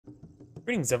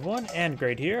Greetings everyone, and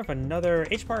Great here of another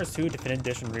H-2 Definitive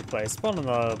Edition replay. Spawned on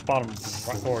the bottom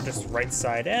right, or just right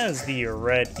side as the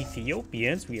red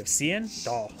Ethiopians, we have Cian,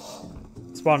 Dauh.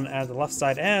 Spawned at the left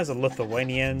side as the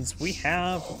Lithuanians, we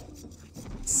have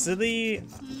silly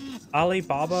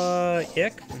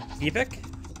Alibabaevich.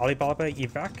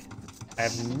 I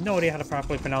have no idea how to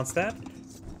properly pronounce that.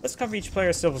 Let's cover each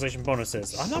player's civilization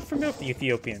bonuses. I'm not familiar with the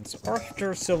Ethiopians.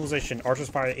 Archer civilization. Archers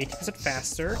fire 80%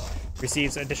 faster.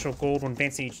 Receives additional gold when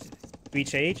advancing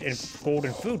each age. And gold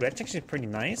and food. That's actually pretty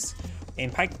nice.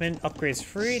 And pikemen upgrades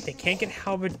free. They can't get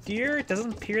halberdier. It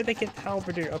doesn't appear they get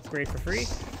halberdier upgrade for free.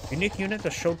 Unique unit, the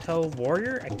Shotel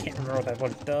warrior. I can't remember what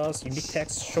it does. Unique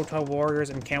text, Shotel warriors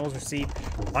and camels receive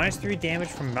 -3 damage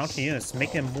from mounted units,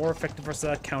 making them more effective as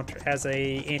a counter as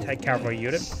a anti-cavalry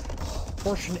unit.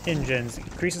 Portion engines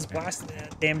increases blast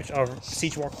damage of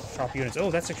siege workshop units. Oh,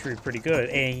 that's actually pretty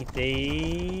good. And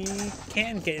they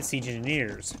can get siege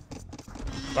engineers.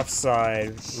 Left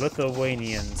side,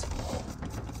 Lithuanians,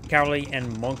 cavalry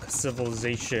and monk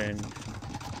civilization.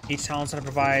 Each town center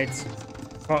provides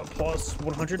plus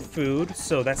 100 food,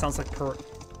 so that sounds like per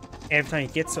every time he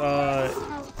gets builds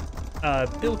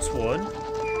one.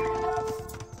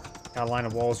 Got a line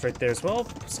of walls right there as well.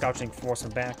 Scouting force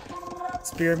them back.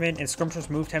 Spearmen and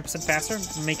skirmishers move 10% faster,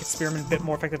 make spearmen a bit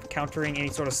more effective at countering any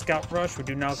sort of scout rush. We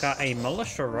do now got a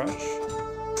militia rush.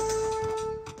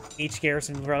 Each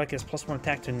garrison relic is +1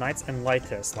 attack to knights and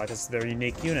lightists. Lightists is their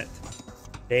unique unit.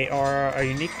 They are a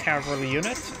unique cavalry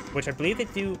unit, which I believe they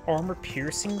do armor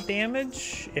piercing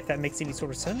damage, if that makes any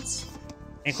sort of sense.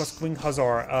 And of course, Wing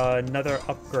Hussar, another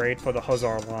upgrade for the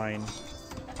Hussar line.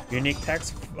 Unique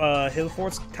text, hill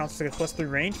forts counts to a +3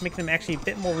 range, making them actually a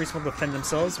bit more reasonable to defend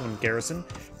themselves when garrison.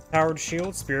 Powered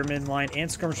shield, spearman line,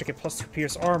 and skirmisher get +2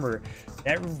 pierce armor.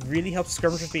 That really helps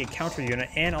skirmishers be a counter unit,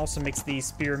 and also makes the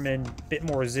spearmen a bit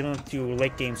more resilient to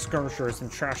late game skirmishers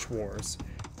and trash wars.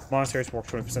 Monasteries work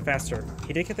 20% faster.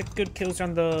 He did get the good kills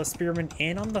on the spearman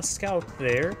and on the scout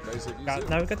there.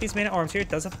 Now we've got these men at arms here. It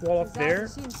does have a wall up there.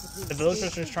 The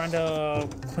villagers are just trying to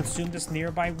consume this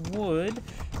nearby wood,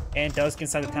 and does get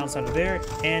inside the town center there.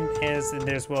 And as in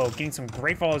there as well, getting some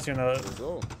great follows here on the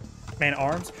man at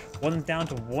arms. One down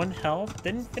to 1 health.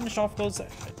 Didn't finish off those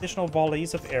additional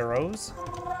volleys of arrows,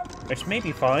 which may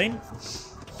be fine.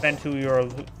 Depend who your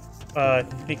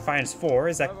big fine is for.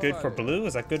 Is that good for blue?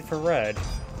 Is that good for red?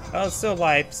 Still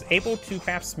alive, able to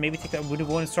perhaps maybe take that wounded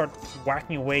one and start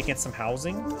whacking away against some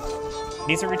housing.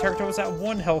 Needs to retarget was that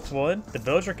 1 health one. The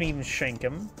villager can even shank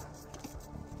him.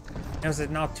 Now is it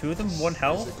now 2 of them, 1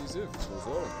 health?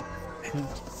 And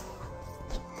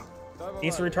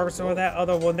needs to retarget some of that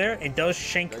other one there. It does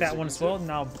shank that one as well.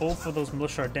 Now both of those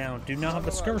militia are down. Do not have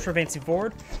the skirmisher advancing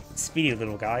forward. Speedy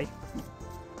little guy.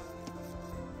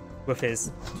 With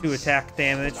his 2 attack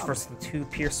damage versus the 2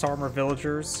 pierce armor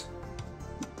villagers.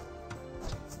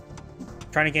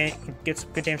 Trying to get some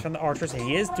good damage from the archers.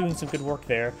 He is doing some good work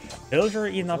there. Villager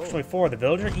even optionally 4. The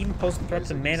villager even poses a threat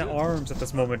to man at arms at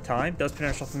this moment in time. Does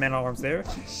finish off the man at arms there.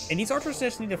 And these archers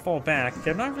just need to fall back.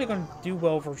 They're not really going to do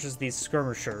well versus these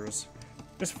skirmishers.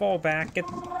 Just fall back,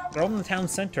 throw them in the town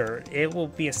center. It will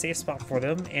be a safe spot for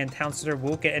them, and town center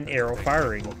will get an arrow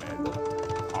firing.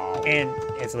 And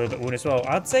it's a little bit wounded as well.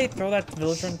 I'd say throw that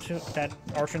villager into that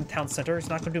archer in town center. It's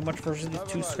not going to do much versus the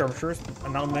 2 skirmishers.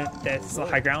 An element that's the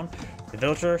high ground. The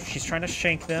villager, she's trying to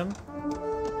shank them.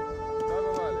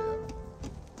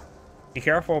 Be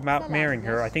careful about marrying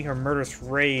her. I think her murderous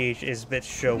rage is a bit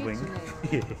showing.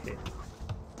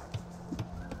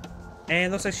 And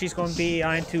it looks like she's going to be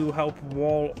trying to help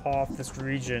wall off this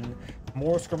region.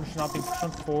 More skirmishers not being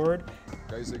pushed forward.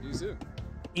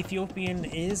 Ethiopian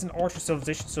is an archer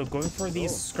civilization, so going for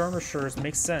these skirmishers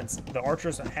makes sense. The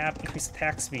archers have increased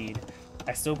attack speed.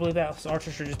 I still believe that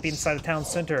archers should just be inside the town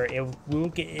center. It will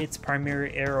get its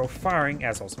primary arrow firing,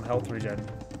 as well as some health regen.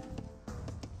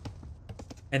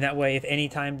 And that way, if any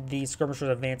time the skirmishers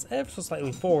advance ever so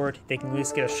slightly forward, they can at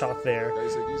least get a shot there.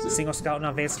 Single scout now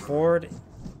advancing forward.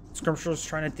 Skirmishers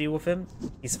trying to deal with him.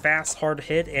 He's fast, hard to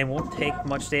hit, and won't take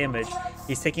much damage.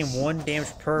 He's taking 1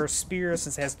 damage per spear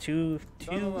since it has 2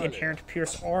 inherent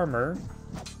pierce armor.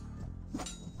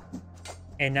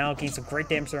 And now getting some great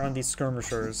damage there on these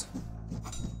skirmishers.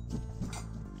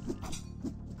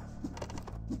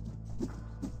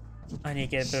 I need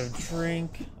to get a bit of a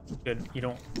drink. Good, you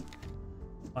don't...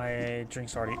 My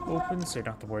drink's already open, so you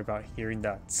don't have to worry about hearing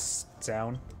that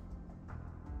sound.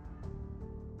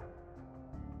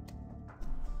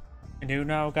 And you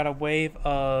now got a wave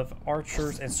of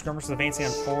archers and skirmishers advancing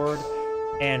on forward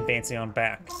and advancing on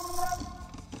back.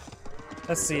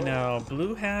 Let's see now.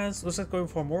 Blue has, looks like going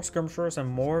for more skirmishers and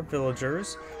more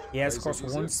villagers. He has, of course,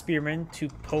 one spearman to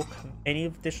poke any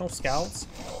additional scouts.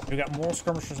 We got more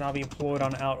skirmishers now being deployed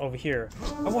on out over here.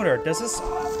 I wonder, does this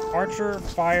archer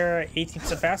fire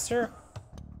 18% faster?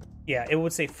 Yeah, it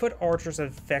would say foot archers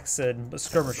affects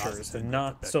skirmishers, and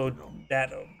not so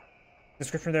that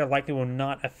description there likely will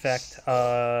not affect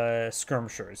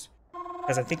skirmishers,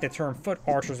 because I think the term foot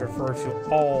archers refers to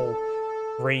all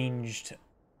ranged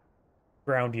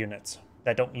ground units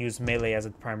that don't use melee as a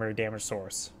primary damage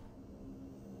source.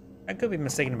 I could be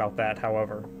mistaken about that,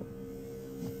 however.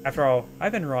 After all,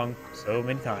 I've been wrong so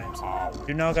many times.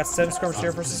 You now got 7 skirmishers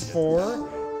here versus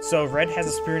 4. So red has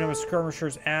a superior number of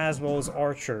skirmishers as well as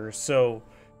archers. So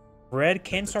red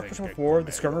can start pushing forward.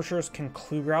 The skirmishers can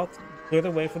clear the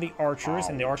way for the archers,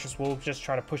 and the archers will just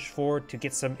try to push forward to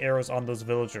get some arrows on those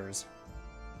villagers.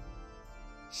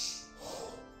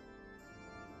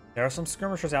 There are some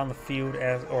skirmishers out in the field,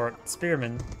 or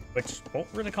spearmen, which won't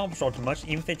really accomplish all too much.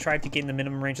 Even if they tried to get in the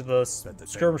minimum range of the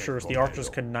skirmishers, the archers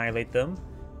could annihilate them.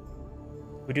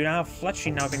 We do now have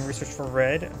fletching now being researched for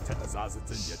red.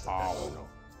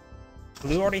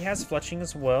 Blue already has fletching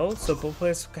as well, so both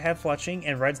players have fletching,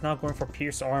 and red's now going for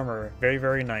pierce armor. Very,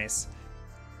 very nice.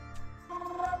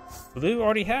 Blue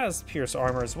already has pierce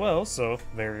armor as well, so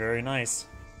very, very nice.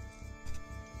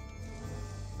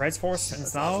 Red's force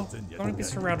is now going to be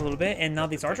surrounded a little bit, and now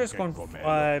these archers are going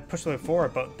to push their way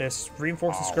forward, but this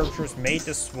reinforcing skirmishers may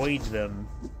dissuade them.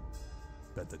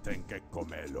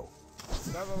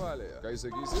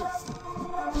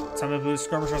 Some of Blue's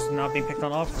skirmishers are not being picked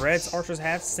on off. Red's archers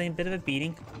have the same bit of a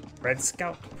beating. Red's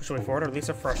scout push their way forward, or at least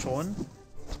a fresh one.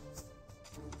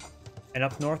 And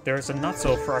up north, there's a not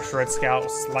so fresh red scout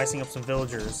slicing up some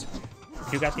villagers.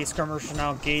 You got these skirmishers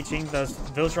now engaging. The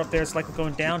villager up there is likely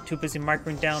going down. Too busy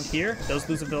microing down here. Those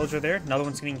lose a villager there. Another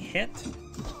one's getting hit.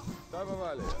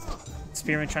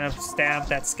 Spearman trying to stab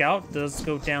that scout. Does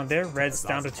go down there. Red's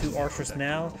down to 2 archers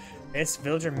now. This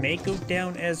villager may go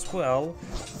down as well.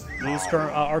 Blue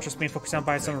archers being focused on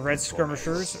by some red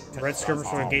skirmishers. Red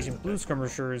skirmishers are engaging blue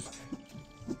skirmishers.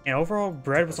 And overall,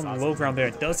 red was on the low ground there.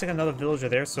 It does take another villager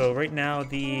there. So right now,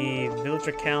 the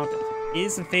villager count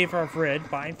is in favor of red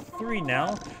by 3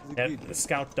 now. That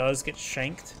scout does get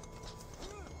shanked.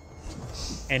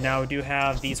 And now we do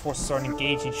have these forces starting to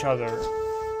engage each other.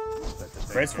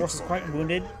 Red's force is quite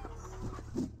wounded.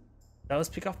 Does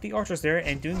pick off the archers there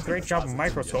and doing a great job of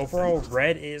micro. So overall,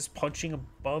 red is punching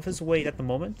above his weight at the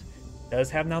moment. Does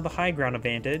have now the high ground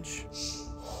advantage.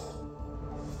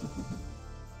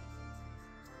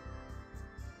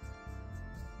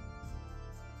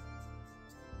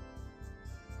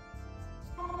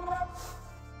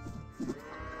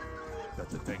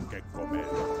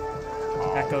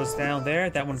 That goes down there.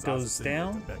 That one goes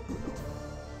down.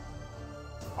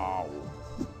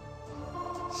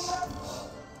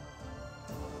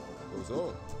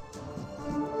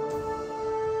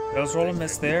 Those roll a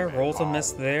miss there. Rolls a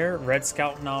miss there. Red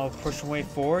scout now pushing way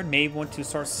forward. May want to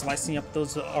start slicing up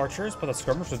those archers, but the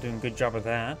skirmishers are doing a good job of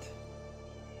that.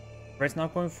 Red's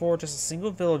not going for just a single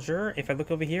villager. If I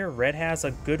look over here, red has a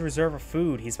good reserve of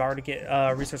food. He's about to get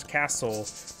research castle.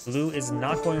 Blue is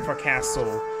not going for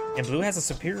castle. And blue has a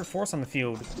superior force on the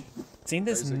field. Seeing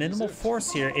this minimal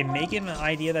force here, it may give him an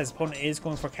idea that his opponent is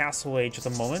going for castle age at the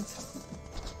moment.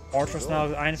 Archers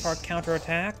now eyeing for a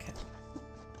counterattack.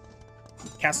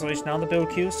 Castle age now in the build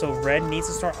queue, so red needs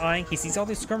to start eyeing. He sees all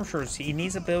these skirmishers. He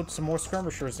needs to build some more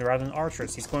skirmishers rather than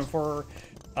archers. He's going for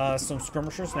some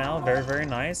skirmishers now. Very, very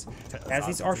nice. Has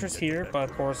these archers here, but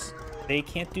of course they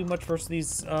can't do much versus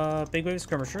these big wave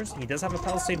skirmishers. He does have a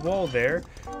palisade wall there,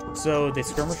 so the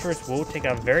skirmishers will take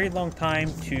a very long time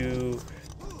to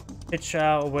pitch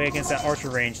away against that archer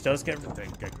range. Does get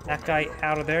that guy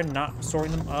out of there, not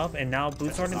sorting them up, and now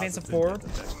blue starting advancing forward.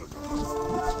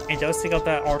 And does take out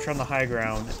that archer on the high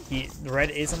ground. The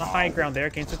red is on the high ground there,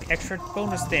 gains with the extra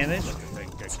bonus damage.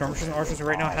 Skirmishers and archers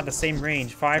right now have the same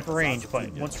range, 5 range,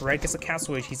 but once red gets the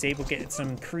castle age, he's able to get some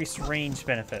increased range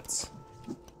benefits.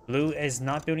 Blue is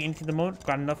not building anything at the moment.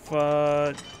 Got enough,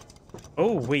 oh,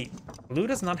 wait. Blue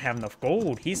does not have enough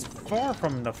gold. He's far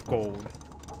from enough gold.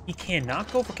 He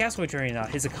cannot go for castle age right now.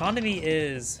 His economy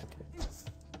is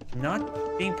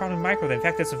not being properly micro. In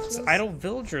fact, there's idle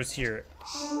villagers here.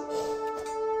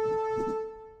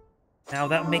 Now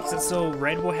that makes it so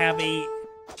red will have a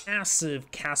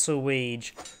massive castle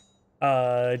wage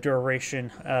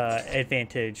duration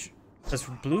advantage, because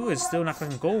blue is still not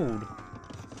collecting gold.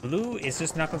 Blue is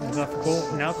just not collecting enough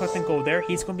gold. Now collecting gold there,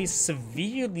 he's going to be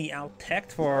severely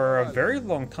out-teched for a very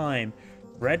long time.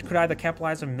 Red could either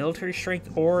capitalize on military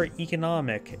strength or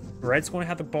economic. Red's going to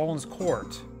have the ball in his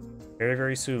court very,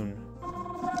 very soon.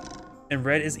 And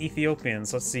red is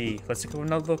Ethiopians. Let's see. Let's take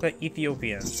another look at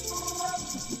Ethiopians.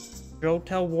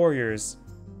 Shotel warriors.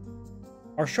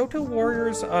 Are Shotel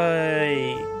warriors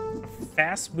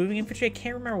fast-moving infantry? I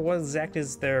can't remember what exactly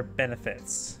is their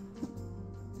benefits.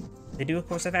 They do, of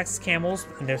course, have access camels,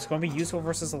 and they're going to be useful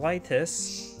versus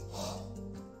Elitis.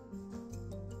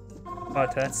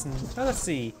 But let's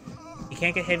see. He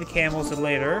can't get heavy camels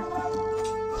later.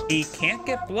 He can't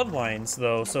get bloodlines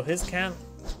though, so his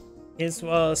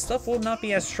stuff will not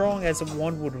be as strong as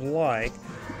one would like.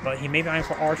 But he may be eyeing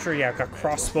for archer. Yeah, I've got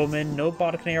crossbowmen. No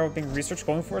bottom arrow being researched.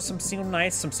 Going for some single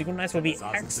knights. Some single knights will be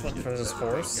excellent for this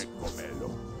force.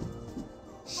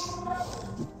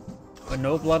 But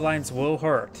no bloodlines will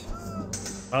hurt.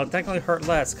 Well, technically hurt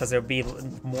less because there'll be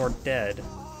more dead.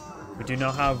 We do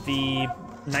now have the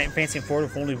knight advancing forward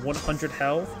with only 100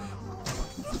 health.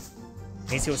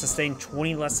 Means he will sustain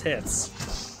 20 less hits.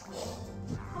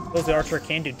 Suppose the archer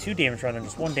can do 2 damage rather than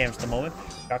just 1 damage at the moment.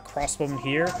 Got crossbowmen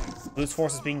here. Blue's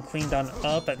force is being cleaned on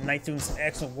up. That knight's doing some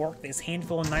excellent work. This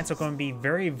handful of knights are going to be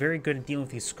very, very good at dealing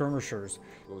with these skirmishers.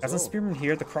 As a spearman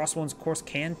here, the crossbows, of course,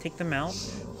 can take them out.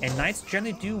 And knights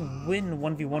generally do win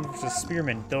 1v1 versus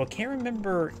spearmen, though I can't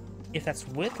remember if that's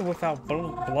with or without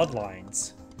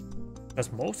bloodlines.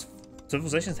 Because most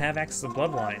civilizations have access to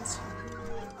bloodlines.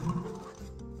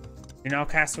 You're now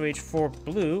Castaway for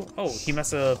blue. Oh, he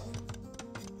must have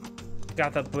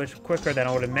got that bush quicker than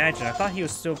I would imagine. I thought he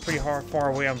was still pretty far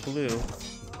away on blue,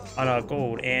 on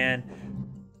gold, and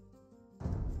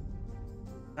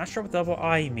not sure what double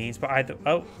I means, but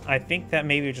I think that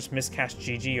maybe we just miscast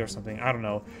GG or something. I don't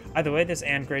know. Either way, this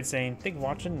and grade saying, thank you for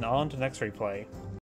watching, on to the next replay.